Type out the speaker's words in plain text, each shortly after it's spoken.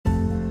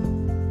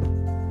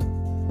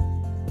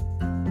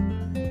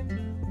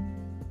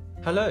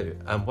Hello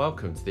and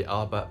welcome to the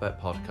Our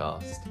Birkbeck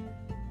podcast.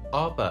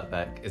 Our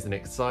Birkbeck is an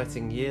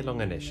exciting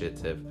year-long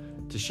initiative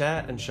to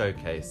share and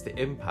showcase the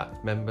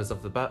impact members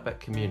of the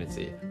Birkbeck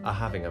community are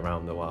having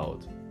around the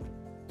world.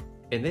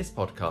 In this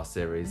podcast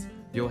series,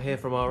 you'll hear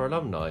from our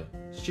alumni,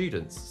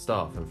 students,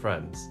 staff and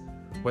friends,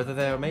 whether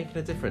they are making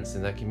a difference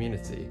in their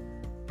community,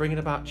 bringing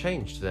about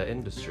change to their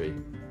industry,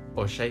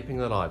 or shaping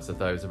the lives of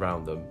those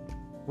around them.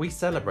 We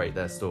celebrate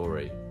their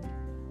story.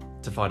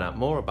 To find out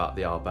more about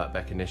the Our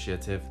Birkbeck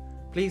initiative,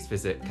 please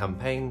visit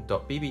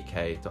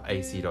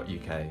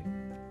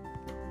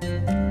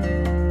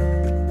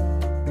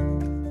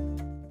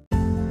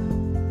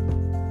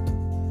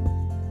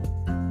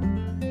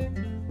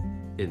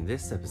In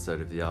this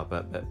episode of the Our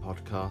Birkbeck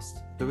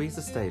podcast,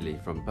 Luisa Staley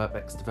from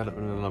Birkbeck's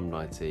Development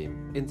Alumni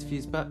team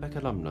interviews Birkbeck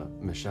alumna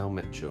Michelle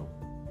Mitchell.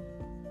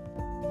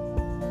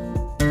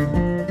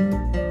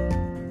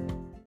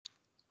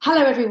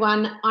 Hello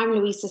everyone, I'm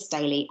Luisa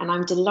Staley and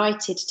I'm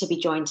delighted to be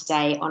joined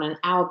today on an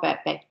Our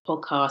Birkbeck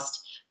podcast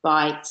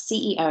by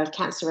CEO of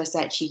Cancer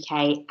Research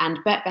UK and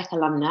Birkbeck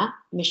alumna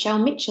Michelle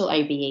Mitchell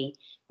OBE.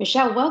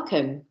 Michelle,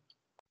 welcome.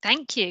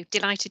 Thank you,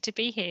 delighted to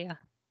be here.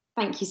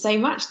 Thank you so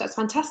much, that's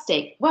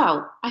fantastic.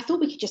 Well, I thought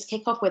we could just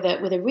kick off with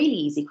a really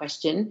easy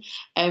question,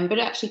 but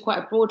actually quite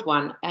a broad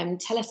one.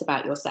 Tell us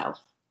about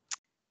yourself.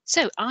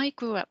 So I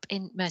grew up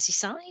in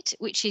Merseyside,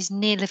 which is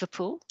near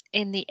Liverpool,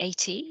 in the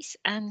 80s,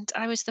 and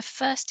I was the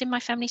first in my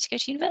family to go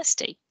to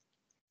university.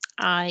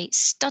 I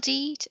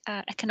studied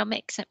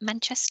economics at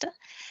Manchester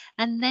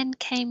and then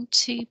came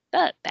to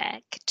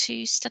Birkbeck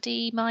to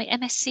study my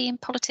MSc in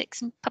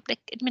politics and public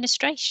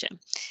administration.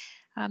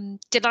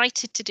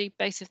 Delighted to do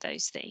both of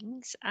those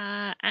things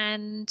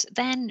and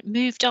then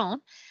moved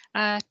on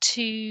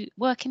to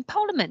work in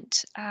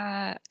Parliament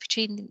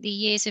between the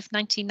years of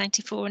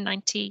 1994 and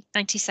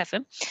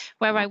 1997,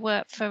 where I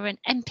worked for an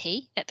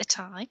MP at the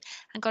time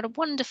and got a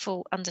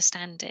wonderful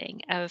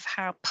understanding of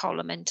how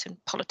Parliament and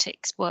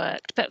politics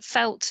worked, but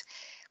felt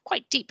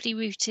quite deeply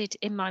rooted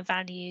in my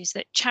values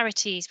that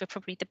charities were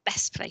probably the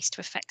best place to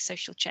affect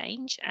social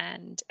change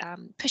and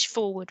push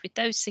forward with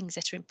those things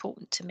that are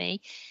important to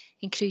me,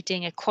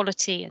 including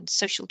equality and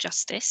social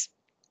justice,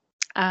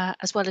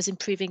 as well as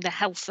improving the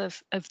health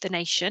of the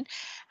nation.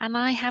 And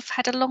I have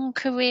had a long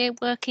career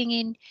working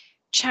in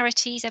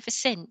charities ever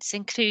since,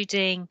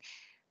 including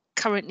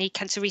currently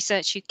Cancer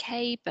Research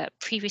UK, but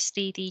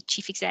previously the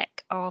Chief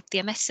Exec of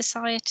the MS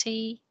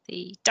Society,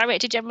 the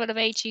Director General of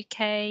Age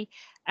UK,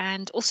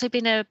 and also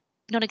been a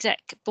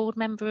non-exec board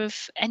member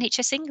of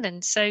NHS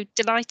England. So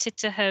delighted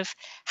to have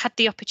had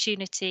the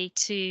opportunity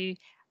to,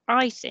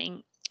 I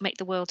think, make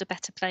the world a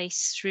better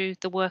place through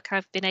the work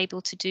I've been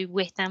able to do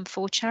with and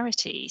for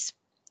charities.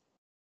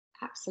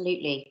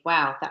 Absolutely.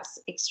 Wow, that's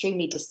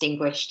extremely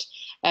distinguished.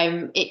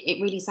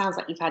 It really sounds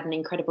like you've had an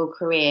incredible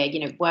career,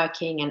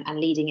 working and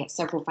leading at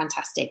several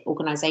fantastic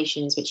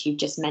organisations, which you've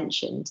just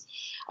mentioned.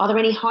 Are there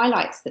any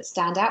highlights that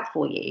stand out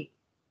for you?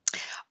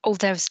 Oh,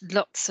 there's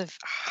lots of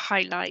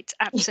highlights,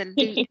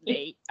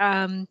 absolutely.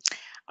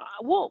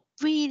 What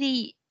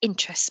really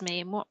interests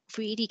me and what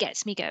really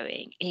gets me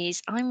going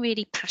is I'm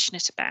really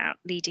passionate about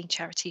leading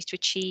charities to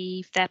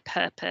achieve their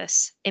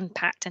purpose,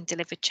 impact and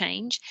deliver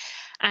change.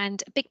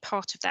 And a big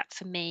part of that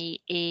for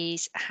me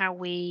is how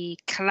we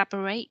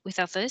collaborate with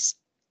others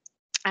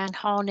and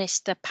harness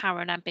the power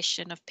and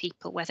ambition of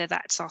people, whether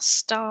that's our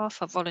staff,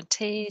 our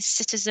volunteers,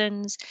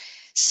 citizens,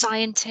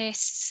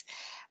 scientists,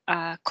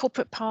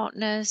 corporate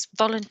partners,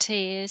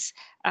 volunteers,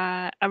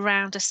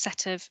 around a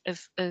set of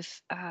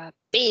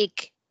big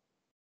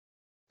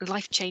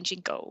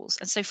life-changing goals.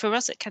 And so for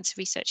us at Cancer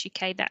Research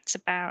UK, that's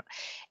about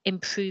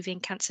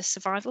improving cancer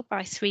survival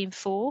by 3 in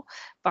 4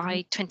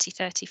 by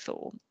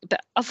 2034.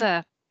 But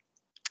other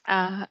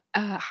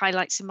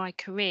highlights in my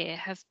career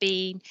have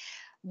been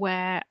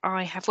where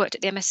I have worked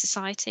at the MS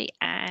Society,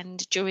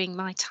 and during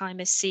my time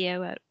as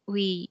CEO,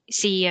 we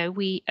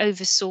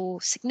oversaw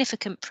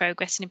significant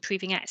progress in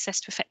improving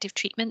access to effective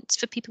treatments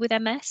for people with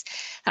MS.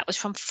 That was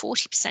from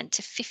 40%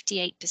 to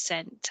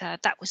 58%.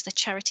 That was the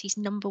charity's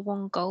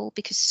 #1 goal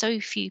because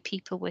so few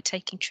people were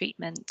taking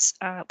treatments,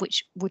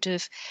 which would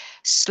have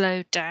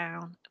slowed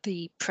down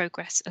the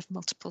progress of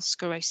multiple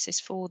sclerosis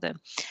for them.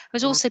 I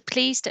was also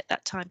pleased at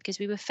that time because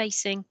we were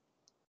facing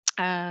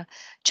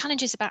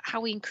challenges about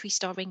how we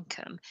increased our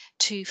income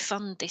to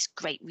fund this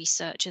great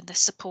research and the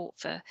support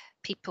for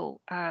people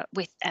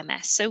with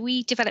MS. So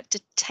we developed a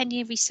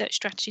 10-year research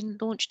strategy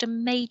and launched a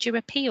major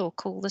appeal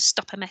called the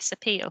Stop MS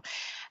Appeal.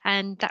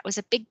 And that was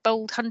a big,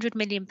 bold £100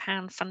 million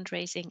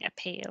fundraising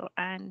appeal.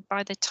 And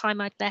by the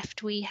time I'd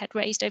left, we had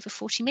raised over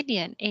 40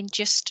 million in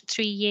just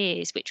 3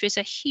 years, which was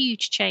a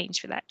huge change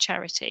for that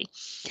charity.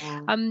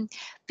 Wow.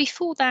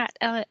 Before that,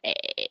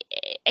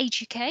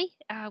 Age UK,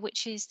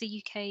 which is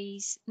the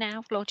UK's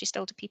now largest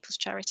older people's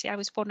charity, I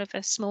was one of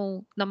a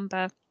small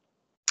number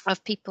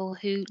of people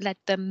who led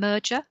the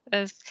merger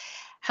of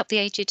Help the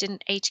Aged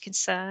and Age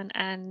Concern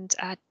and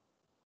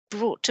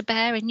brought to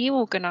bear a new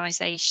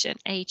organisation,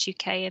 Age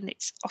UK, and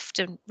it's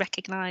often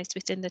recognised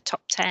within the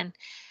top 10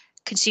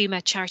 consumer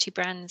charity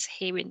brands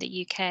here in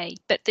the UK.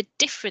 But the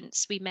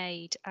difference we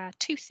made,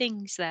 two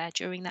things there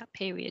during that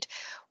period.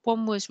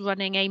 One was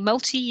running a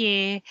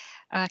multi-year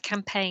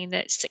campaign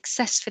that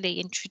successfully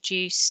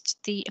introduced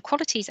the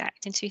Equalities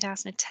Act in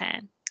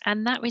 2010.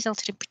 And that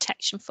resulted in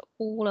protection for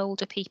all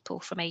older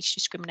people from age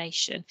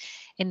discrimination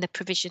in the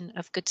provision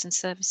of goods and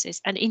services,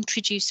 and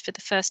introduced for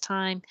the first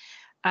time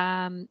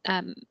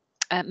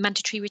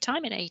mandatory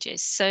retirement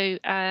ages. So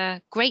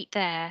great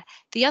there.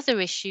 The other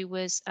issue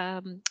was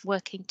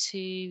working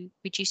to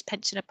reduce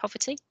pensioner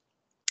poverty.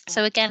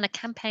 So again, a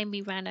campaign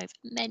we ran over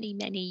many,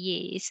 many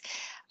years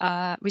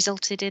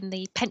resulted in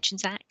the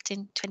Pensions Act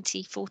in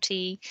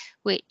 2014,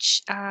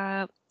 which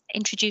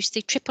introduced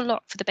the triple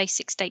lock for the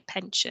basic state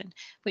pension,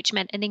 which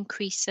meant an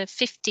increase of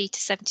 50 to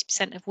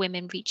 70% of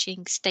women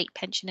reaching state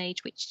pension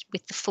age, which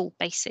with the full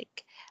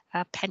basic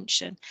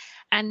pension.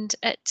 And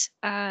at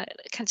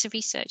Cancer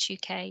Research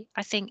UK,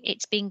 I think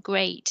it's been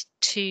great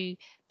to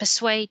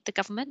persuade the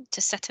government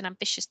to set an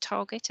ambitious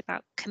target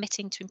about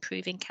committing to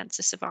improving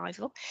cancer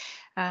survival.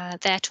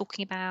 They're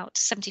talking about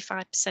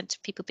 75%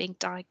 of people being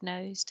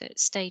diagnosed at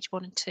stage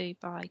 1 and 2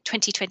 by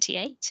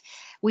 2028.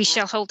 We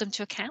shall hold them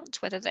to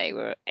account whether they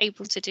were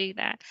able to do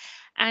that.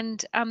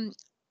 And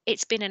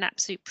it's been an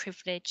absolute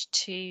privilege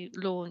to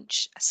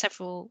launch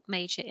several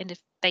major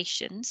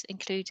innovations,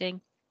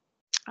 including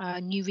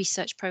a new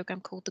research program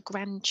called the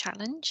Grand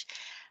Challenge,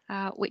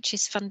 which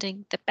is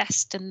funding the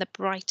best and the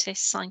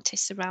brightest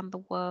scientists around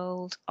the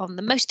world on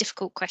the most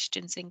difficult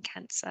questions in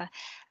cancer,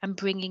 and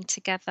bringing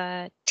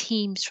together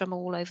teams from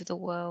all over the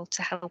world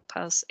to help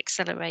us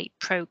accelerate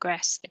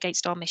progress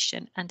against our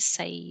mission and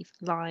save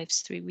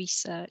lives through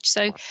research.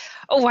 So,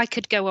 I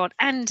could go on.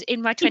 And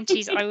in my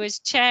 20s, I was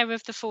chair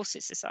of the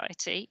Fawcett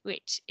Society,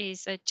 which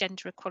is a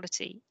gender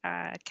equality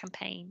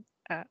campaign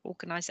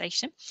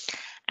organisation,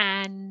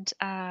 and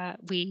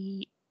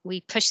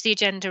we pushed the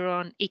agenda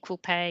on equal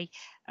pay,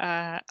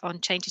 on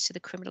changes to the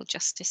criminal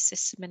justice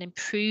system, and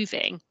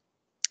improving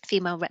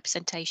female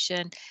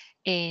representation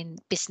in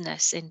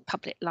business, in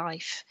public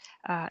life.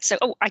 So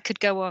I could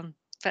go on,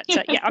 but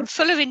yeah, I'm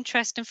full of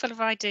interest and full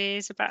of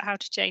ideas about how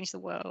to change the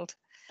world.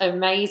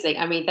 Amazing.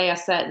 I mean, they are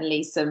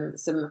certainly some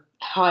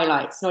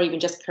highlights, not even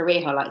just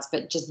career highlights,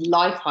 but just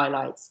life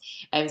highlights.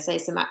 So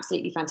some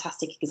absolutely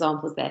fantastic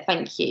examples there.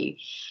 Thank you.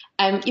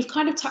 You've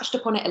kind of touched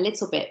upon it a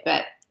little bit,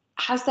 but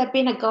has there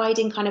been a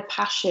guiding kind of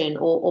passion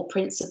or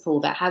principle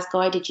that has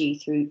guided you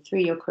through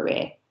your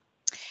career?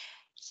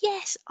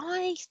 Yes,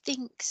 I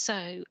think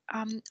so.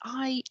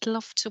 I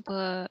love to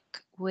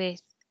work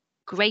with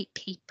great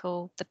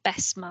people, the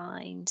best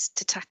minds,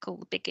 to tackle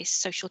the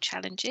biggest social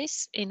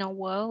challenges in our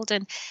world.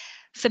 And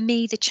for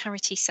me, the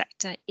charity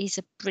sector is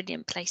a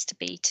brilliant place to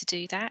be to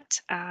do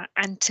that,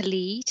 and to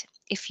lead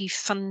if you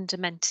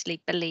fundamentally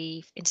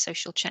believe in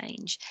social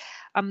change.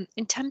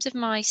 In terms of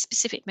my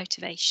specific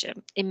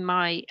motivation in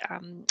my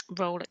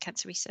role at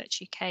Cancer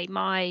Research UK,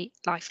 my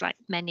life, like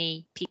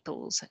many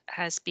people's,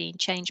 has been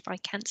changed by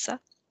cancer.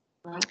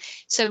 Right.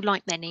 So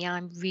like many,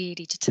 I'm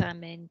really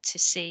determined to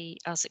see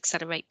us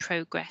accelerate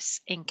progress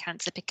in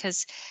cancer,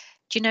 because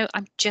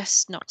I'm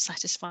just not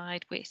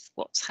satisfied with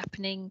what's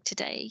happening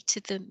today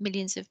to the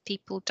millions of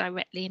people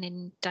directly and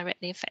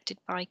indirectly affected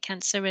by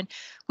cancer. And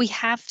we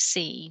have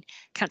seen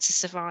cancer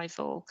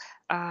survival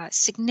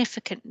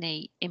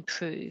significantly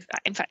improve,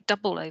 in fact,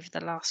 double over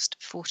the last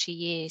 40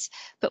 years.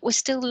 But we're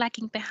still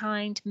lagging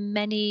behind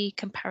many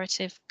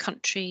comparative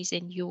countries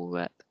in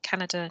Europe,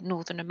 Canada,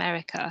 Northern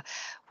America,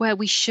 where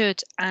we should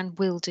and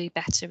will do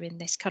better in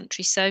this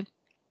country. So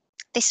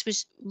this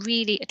was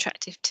really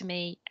attractive to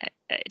me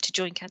to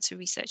join Cancer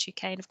Research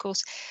UK. And of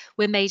course,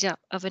 we're made up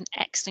of an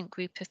excellent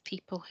group of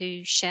people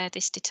who share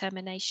this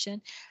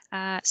determination,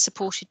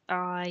 supported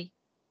by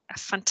a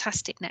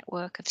fantastic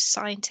network of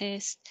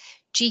scientists,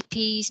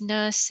 GPs,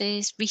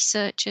 nurses,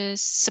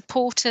 researchers,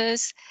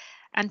 supporters,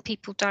 and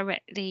people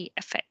directly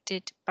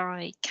affected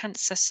by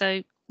cancer.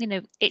 So,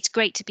 it's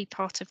great to be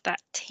part of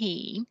that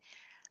team,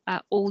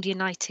 all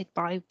united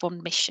by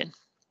one mission.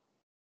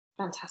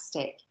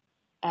 Fantastic.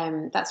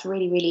 That's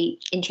really, really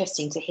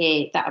interesting to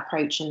hear that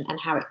approach and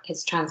how it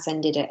has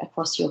transcended it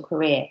across your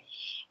career.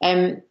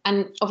 And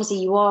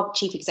obviously you are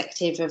chief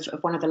executive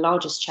of one of the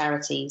largest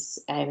charities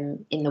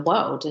in the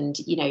world. And,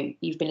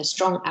 you've been a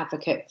strong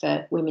advocate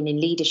for women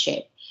in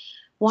leadership.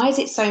 Why is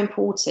it so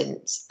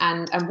important?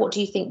 And what do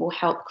you think will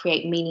help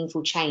create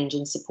meaningful change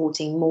in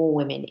supporting more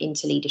women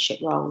into leadership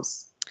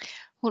roles?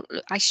 Well,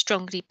 look, I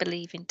strongly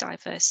believe in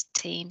diverse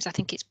teams. I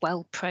think it's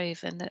well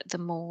proven that the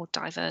more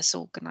diverse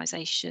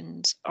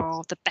organisations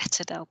are, the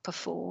better they'll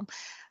perform.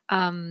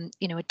 A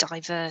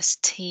diverse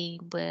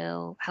team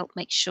will help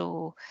make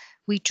sure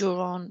we draw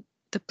on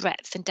the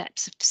breadth and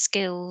depth of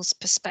skills,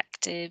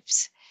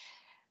 perspectives,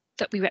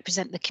 that we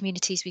represent the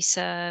communities we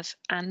serve,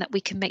 and that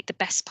we can make the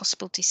best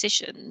possible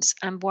decisions.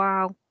 And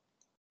while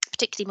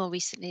particularly more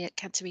recently at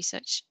Cancer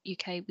Research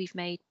UK, we've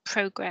made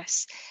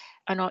progress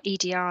on our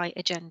EDI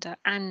agenda,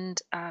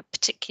 and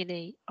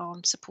particularly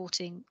on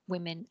supporting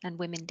women and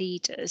women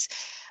leaders.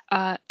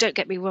 Don't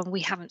get me wrong,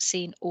 we haven't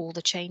seen all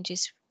the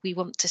changes we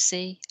want to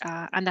see.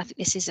 And I think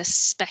this is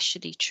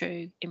especially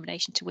true in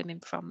relation to women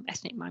from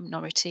ethnic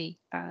minority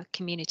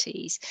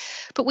communities.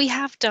 But we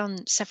have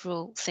done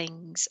several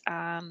things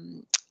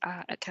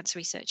at Cancer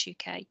Research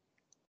UK.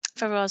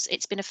 For us,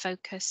 it's been a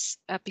focus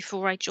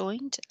before I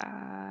joined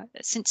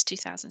since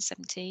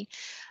 2017.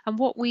 And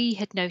what we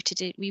had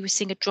noted, we were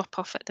seeing a drop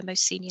off at the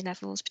most senior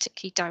levels,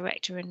 particularly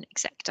director and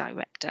exec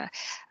director.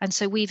 And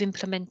so we've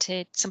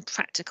implemented some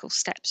practical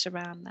steps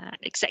around that.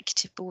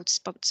 Executive board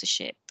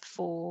sponsorship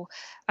for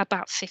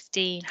about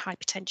 15 high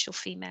potential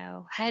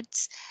female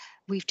heads.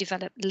 We've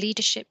developed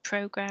leadership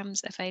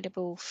programs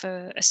available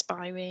for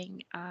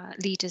aspiring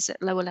leaders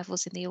at lower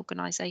levels in the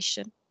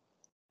organisation.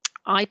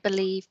 I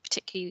believe,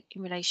 particularly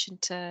in relation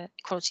to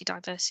equality,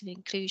 diversity and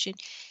inclusion,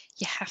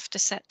 you have to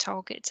set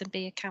targets and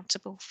be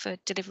accountable for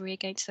delivery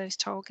against those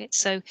targets.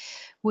 So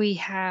we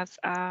have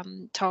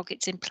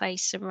targets in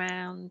place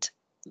around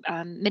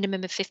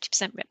minimum of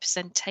 50%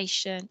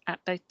 representation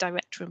at both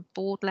director and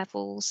board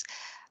levels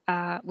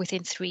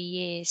within 3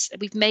 years.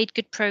 We've made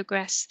good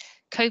progress.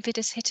 COVID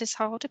has hit us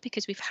harder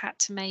because we've had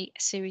to make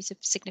a series of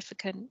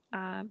significant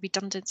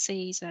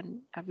redundancies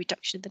and a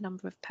reduction in the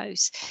number of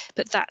posts,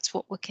 but that's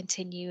what we're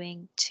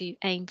continuing to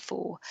aim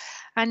for.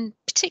 And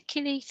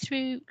particularly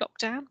through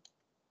lockdown,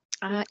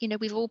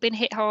 we've all been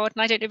hit hard,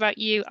 and I don't know about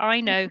you. I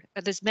know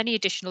there's many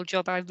additional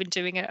jobs I've been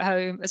doing at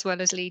home as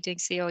well as leading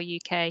CR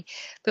UK,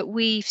 but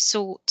we've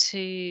sought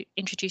to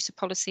introduce a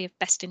policy of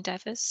best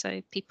endeavours,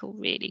 so people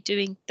really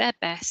doing their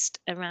best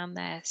around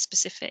their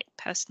specific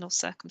personal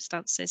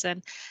circumstances.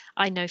 And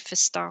I know for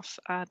staff,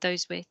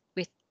 those with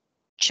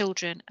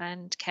children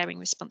and caring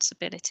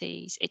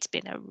responsibilities, it's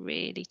been a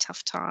really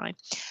tough time.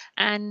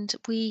 And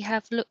we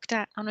have looked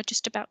at and are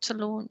just about to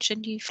launch a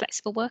new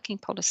flexible working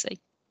policy.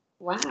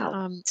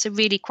 Wow. So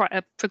really quite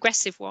a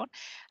progressive one.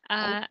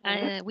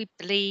 Okay. We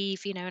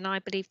believe, and I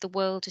believe the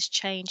world has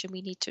changed and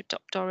we need to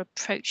adopt our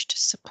approach to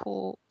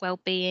support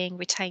well-being,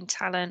 retain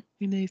talent,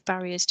 remove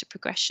barriers to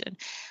progression.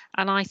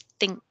 And I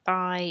think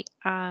by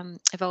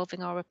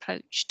evolving our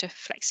approach to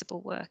flexible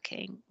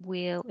working,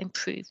 we'll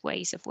improve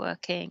ways of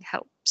working,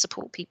 help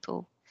support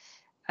people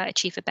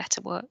achieve a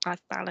better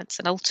work-life balance,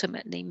 and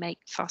ultimately make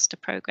faster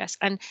progress.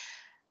 And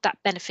that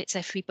benefits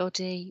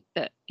everybody.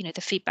 But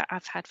the feedback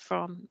I've had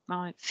from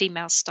my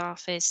female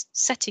staff is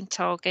setting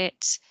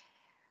targets,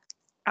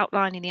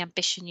 outlining the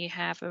ambition you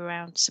have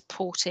around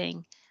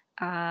supporting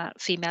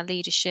female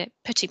leadership,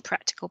 putting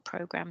practical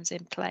programs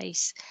in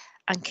place,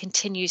 and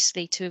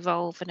continuously to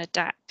evolve and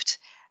adapt.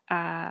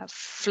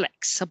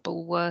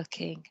 Flexible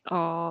working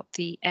are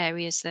the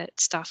areas that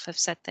staff have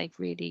said they've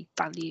really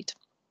valued.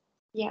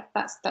 Yeah,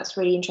 that's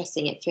really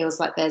interesting. It feels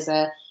like there's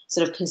a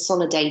sort of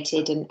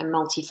consolidated and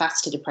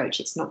multifaceted approach.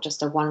 It's not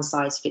just a one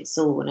size fits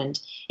all, and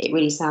it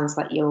really sounds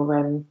like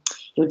you're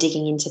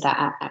digging into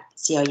that at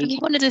CRUK.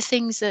 One of the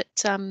things that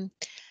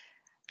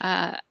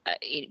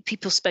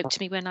people spoke to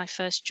me when I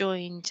first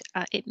joined,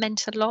 it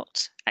meant a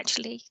lot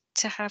actually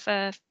to have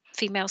a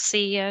female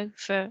CEO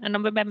for a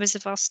number of members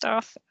of our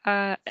staff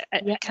at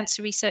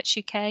Cancer Research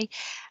UK,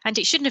 and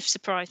it shouldn't have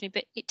surprised me,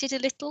 but it did a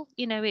little.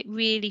 It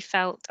really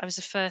felt I was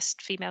the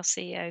first female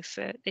CEO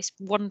for this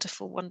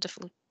wonderful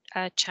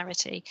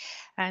charity,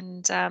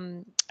 and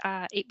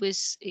it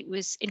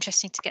was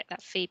interesting to get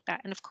that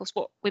feedback. And of course,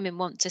 what women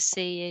want to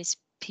see is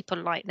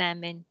people like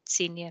them in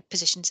senior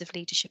positions of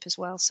leadership as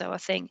well. So I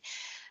think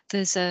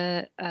there's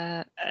a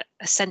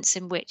sense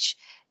in which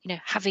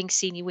having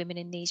senior women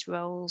in these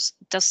roles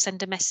does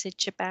send a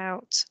message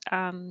about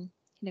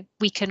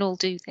we can all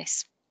do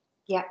this.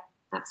 Yeah,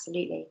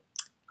 absolutely.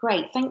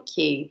 Great, thank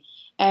you.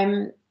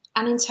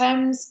 And in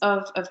terms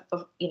of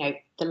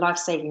the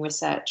life-saving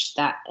research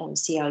that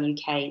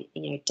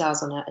CRUK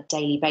does on a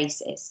daily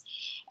basis,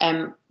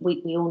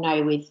 we all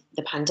know with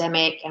the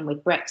pandemic and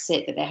with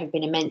Brexit that there have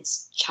been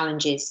immense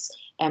challenges,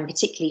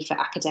 particularly for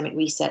academic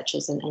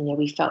researchers, and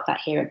we felt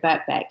that here at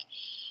Birkbeck.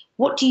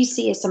 What do you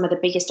see as some of the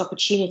biggest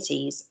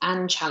opportunities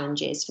and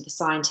challenges for the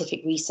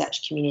scientific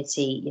research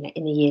community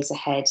in the years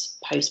ahead,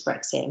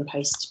 post-Brexit and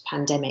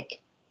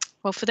post-pandemic?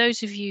 Well, for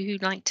those of you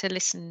who like to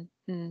listen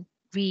and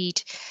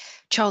read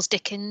Charles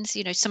Dickens,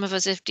 some of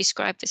us have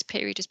described this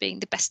period as being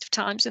the best of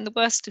times and the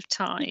worst of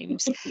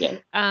times. Yeah.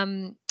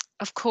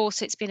 Of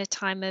course, it's been a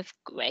time of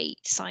great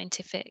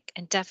scientific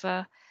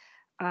endeavour.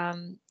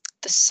 The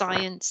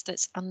science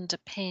that's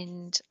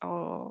underpinned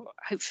or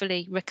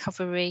hopefully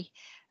recovery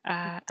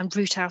and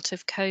route out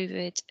of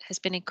COVID has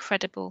been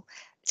incredible.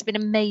 It's been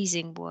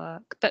amazing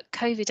work, but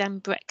COVID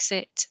and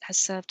Brexit has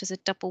served as a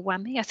double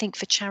whammy, I think,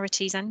 for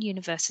charities and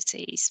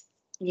universities.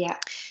 Yeah.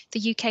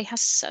 The UK has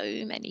so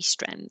many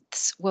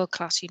strengths: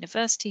 world-class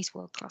universities,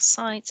 world-class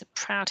science, a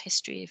proud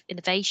history of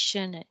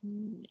innovation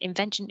and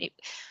invention.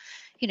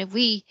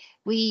 We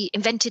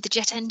invented the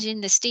jet engine,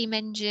 the steam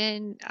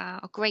engine.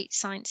 Our great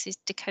science has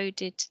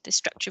decoded the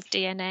structure of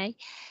DNA.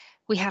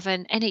 We have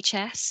an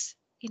NHS,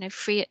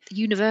 free at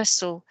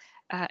universal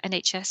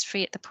NHS,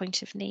 free at the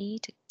point of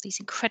need. These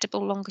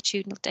incredible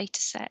longitudinal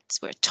data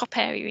sets. We're a top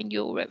area in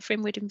Europe for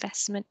inward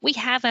investment. We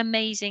have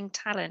amazing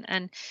talent,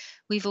 and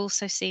we've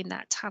also seen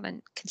that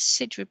talent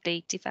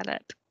considerably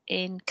develop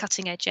in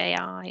cutting edge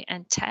AI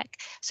and tech.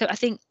 So I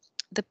think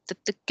the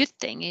good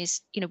thing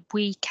is,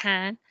 we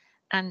can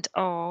and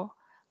are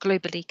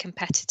globally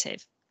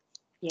competitive.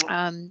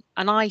 Yeah.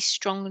 And I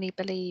strongly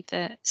believe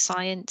that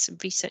science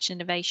and research and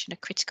innovation are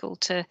critical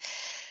to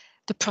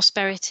the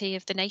prosperity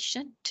of the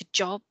nation, to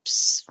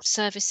jobs,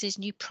 services,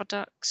 new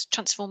products,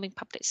 transforming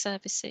public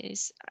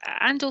services,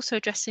 and also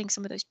addressing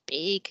some of those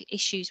big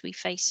issues we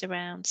face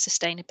around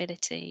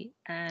sustainability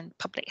and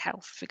public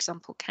health, for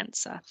example,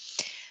 cancer.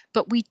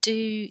 But we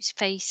do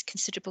face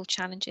considerable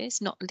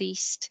challenges, not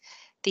least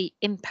the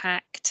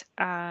impact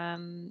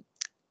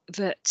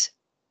that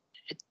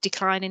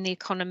decline in the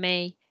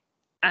economy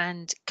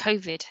and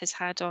COVID has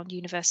had on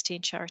university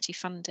and charity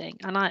funding.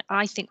 And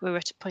I think we're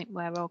at a point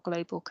where our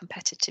global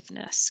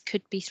competitiveness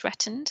could be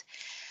threatened.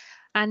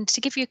 And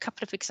to give you a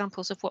couple of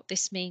examples of what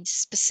this means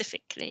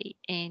specifically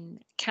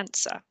in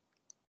cancer,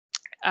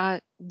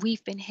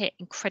 we've been hit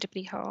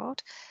incredibly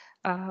hard.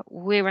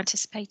 We're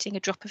anticipating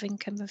a drop of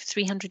income of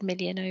 300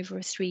 million over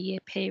a 3-year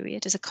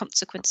period as a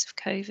consequence of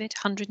COVID,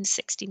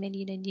 160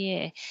 million a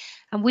year.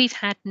 And we've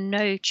had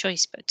no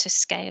choice but to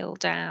scale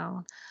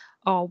down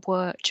our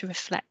work to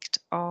reflect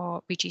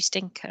our reduced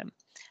income.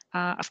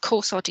 Of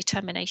course, our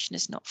determination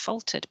has not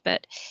faltered,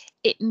 but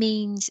it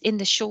means in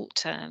the short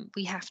term,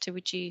 we have to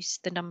reduce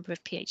the number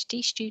of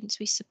PhD students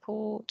we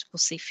support. We'll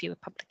see fewer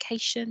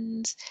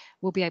publications.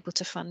 We'll be able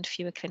to fund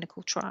fewer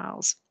clinical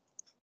trials.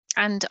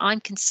 And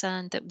I'm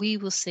concerned that we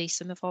will see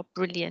some of our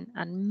brilliant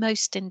and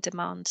most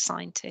in-demand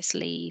scientists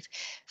leave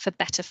for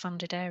better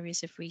funded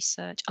areas of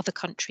research, other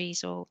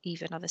countries or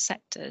even other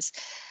sectors.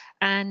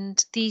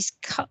 And these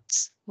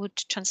cuts would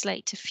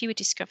translate to fewer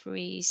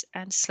discoveries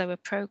and slower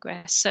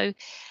progress. So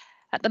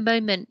at the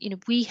moment,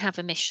 we have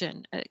a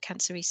mission at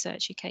Cancer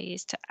Research UK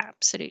is to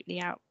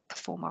absolutely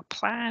outperform our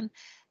plan,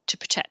 to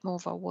protect more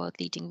of our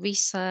world-leading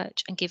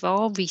research and give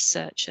our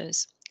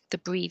researchers the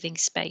breathing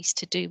space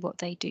to do what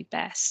they do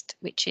best,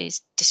 which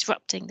is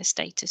disrupting the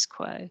status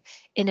quo,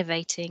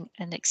 innovating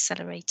and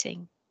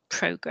accelerating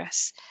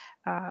progress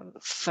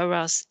for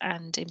us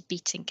and in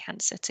beating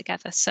cancer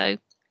together. So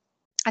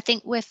I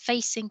think we're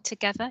facing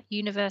together,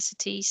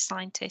 universities,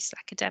 scientists,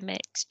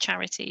 academics,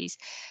 charities,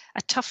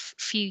 a tough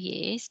few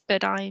years,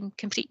 but I'm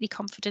completely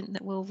confident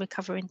that we'll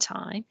recover in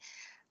time.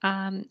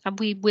 And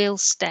we will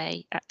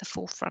stay at the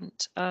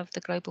forefront of the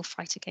global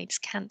fight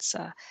against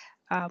cancer.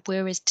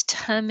 We're as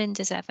determined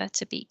as ever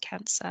to beat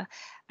cancer,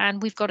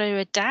 and we've got to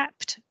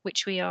adapt,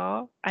 which we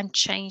are, and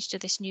change to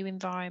this new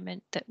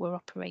environment that we're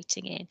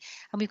operating in.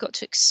 And we've got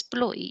to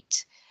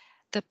exploit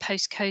the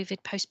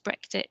post-COVID,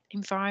 post-Brexit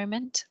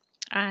environment.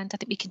 And I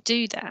think we can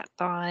do that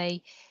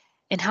by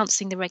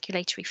enhancing the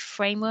regulatory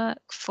framework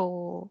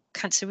for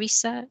cancer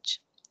research,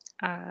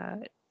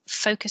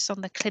 focus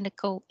on the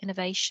clinical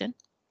innovation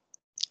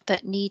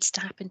that needs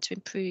to happen to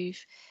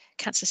improve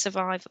cancer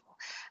survival,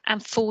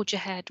 and forge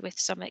ahead with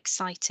some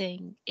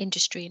exciting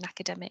industry and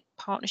academic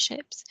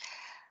partnerships.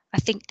 I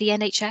think the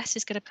NHS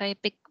is going to play a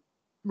big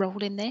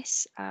role in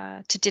this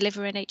to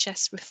deliver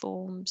NHS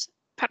reforms,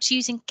 perhaps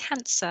using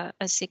cancer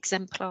as the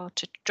exemplar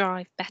to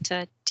drive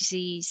better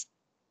disease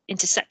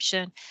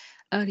interception,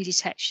 early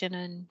detection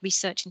and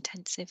research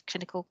intensive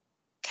clinical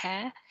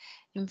care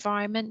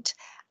environment.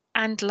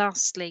 And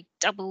lastly,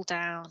 double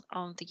down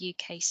on the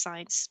UK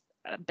science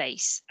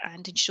base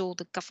and ensure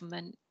the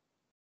government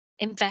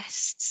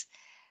invests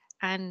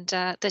and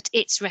that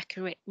its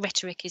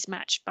rhetoric is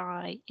matched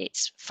by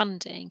its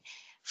funding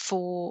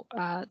for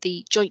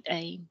the joint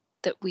aim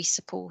that we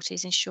support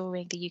is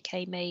ensuring the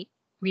UK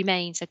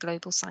remains a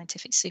global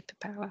scientific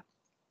superpower.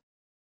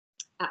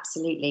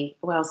 Absolutely,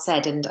 well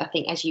said. And I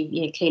think, as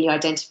you clearly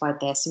identified,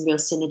 there's some real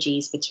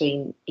synergies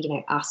between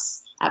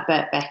us at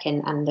Birkbeck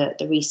and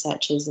the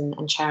researchers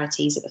and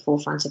charities at the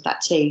forefront of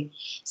that too.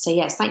 So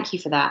yes, thank you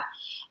for that.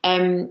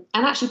 And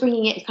actually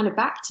bringing it kind of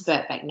back to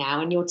Birkbeck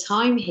now and your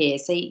time here.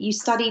 So you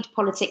studied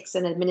politics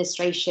and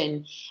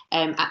administration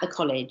at the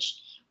college.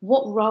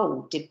 What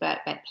role did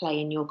Birkbeck play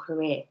in your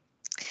career?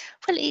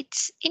 Well,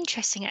 it's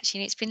interesting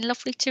actually, and it's been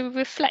lovely to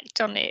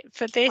reflect on it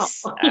for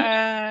this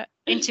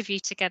interview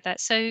together.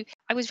 So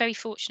I was very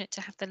fortunate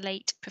to have the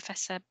late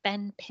Professor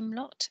Ben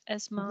Pimlott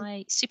as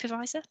my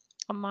supervisor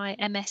on my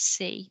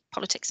MSc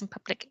Politics and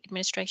Public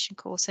Administration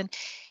course, and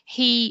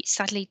he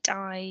sadly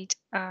died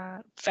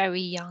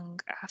very young,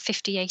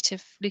 58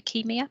 of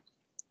leukemia.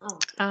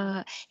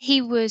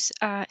 He was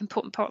an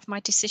important part of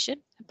my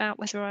decision about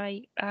whether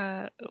I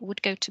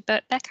would go to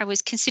Birkbeck. I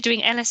was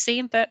considering LSE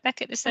and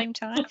Birkbeck at the same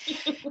time.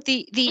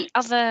 The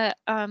other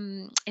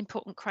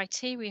important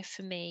criteria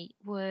for me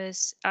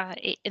was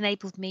it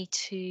enabled me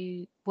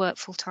to work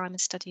full time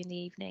and study in the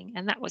evening,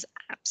 and that was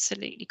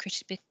absolutely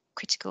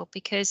critical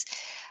because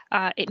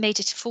it made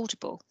it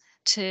affordable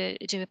to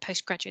do a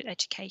postgraduate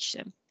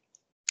education,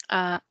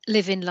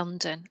 live in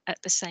London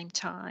at the same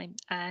time,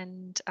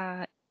 and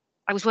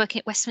I was working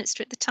at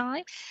Westminster at the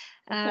time,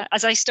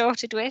 as I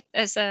started with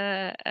as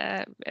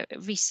a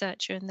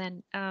researcher and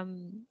then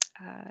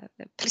a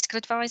political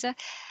advisor,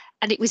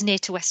 and it was near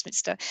to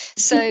Westminster.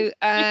 So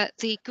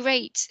the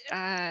great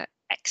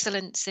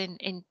excellence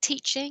in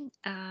teaching,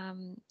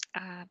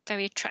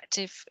 very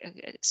attractive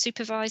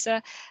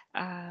supervisor,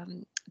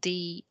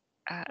 the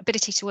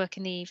ability to work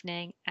in the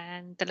evening,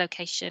 and the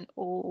location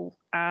all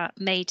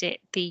made it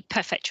the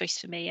perfect choice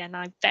for me, and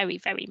I very,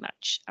 very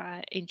much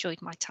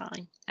enjoyed my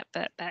time at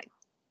Birkbeck.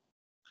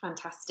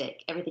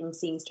 Fantastic. Everything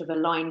seems to have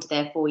aligned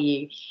there for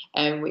you,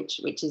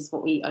 which is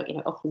what we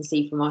often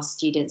see from our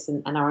students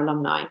and our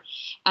alumni.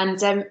 And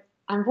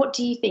what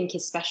do you think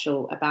is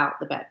special about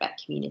the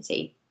Birkbeck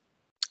community?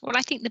 Well,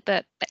 I think the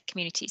Birkbeck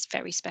community is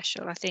very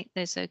special. I think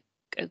there's a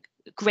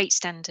great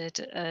standard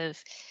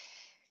of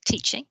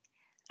teaching.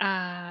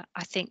 I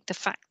think the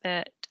fact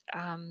that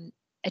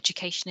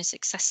education is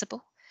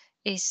accessible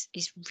is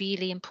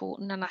really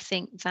important, and I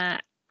think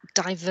that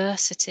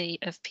diversity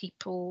of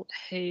people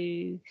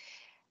who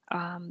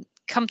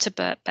come to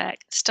Birkbeck,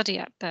 study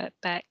at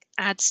Birkbeck,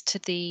 adds to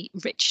the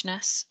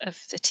richness of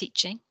the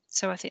teaching.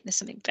 So I think there's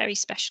something very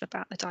special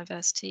about the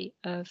diversity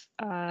of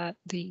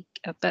the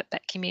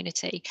Birkbeck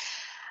community.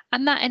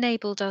 And that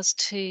enabled us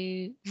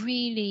to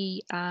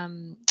really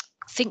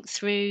think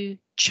through,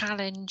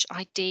 challenge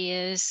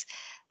ideas,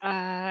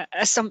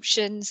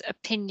 assumptions,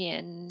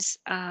 opinions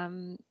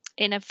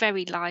in a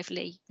very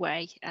lively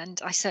way. And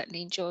I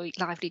certainly enjoy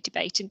lively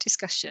debate and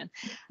discussion.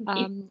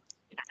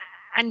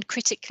 And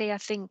critically, I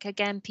think,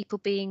 again, people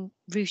being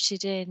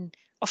rooted in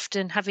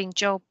often having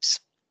jobs,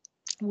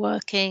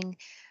 working,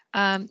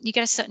 you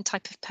get a certain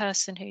type of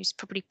person who's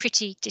probably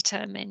pretty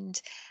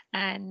determined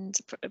and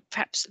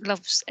perhaps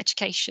loves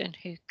education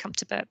who come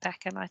to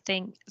Birkbeck. And I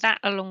think that,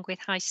 along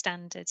with high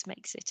standards,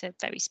 makes it a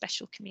very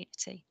special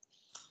community.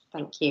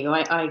 Thank you.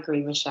 I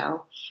agree,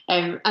 Michelle.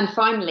 And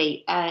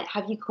finally,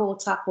 have you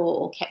caught up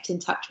or kept in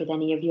touch with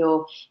any of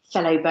your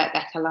fellow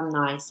Birkbeck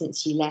alumni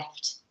since you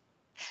left?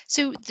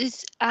 So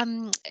there's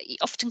you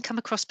often come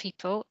across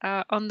people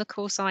on the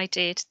course I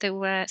did. There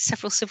were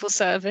several civil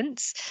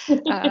servants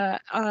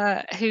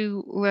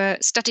who were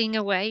studying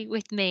away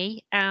with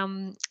me,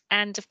 and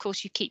of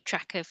course you keep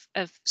track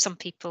of some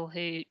people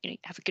who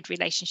have a good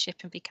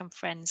relationship and become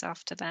friends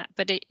after that.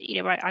 But I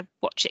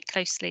watch it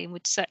closely and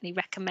would certainly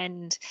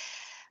recommend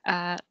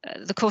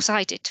the course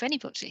I did to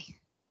anybody.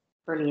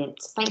 Brilliant.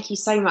 Thank you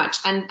so much.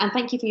 And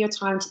thank you for your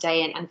time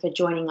today and for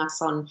joining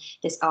us on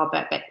this Our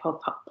Birkbeck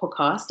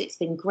podcast. It's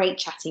been great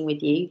chatting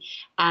with you.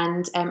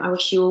 And I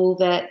wish you all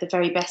the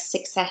very best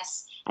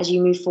success as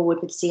you move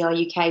forward with CR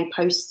UK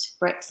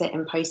post-Brexit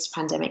and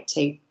post-pandemic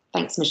too.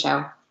 Thanks,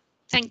 Michelle.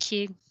 Thank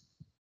you.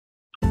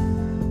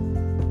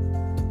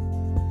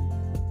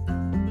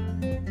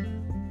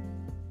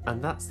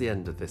 And that's the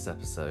end of this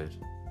episode.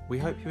 We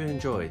hope you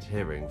enjoyed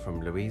hearing from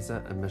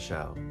Luisa and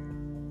Michelle.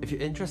 If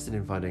you're interested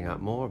in finding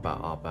out more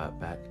about our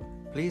Birkbeck,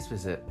 please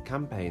visit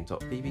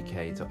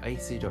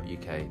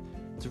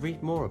campaign.bbk.ac.uk to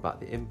read more about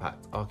the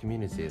impact our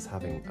community is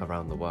having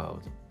around the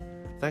world.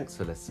 Thanks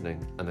for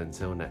listening, and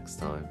until next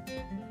time.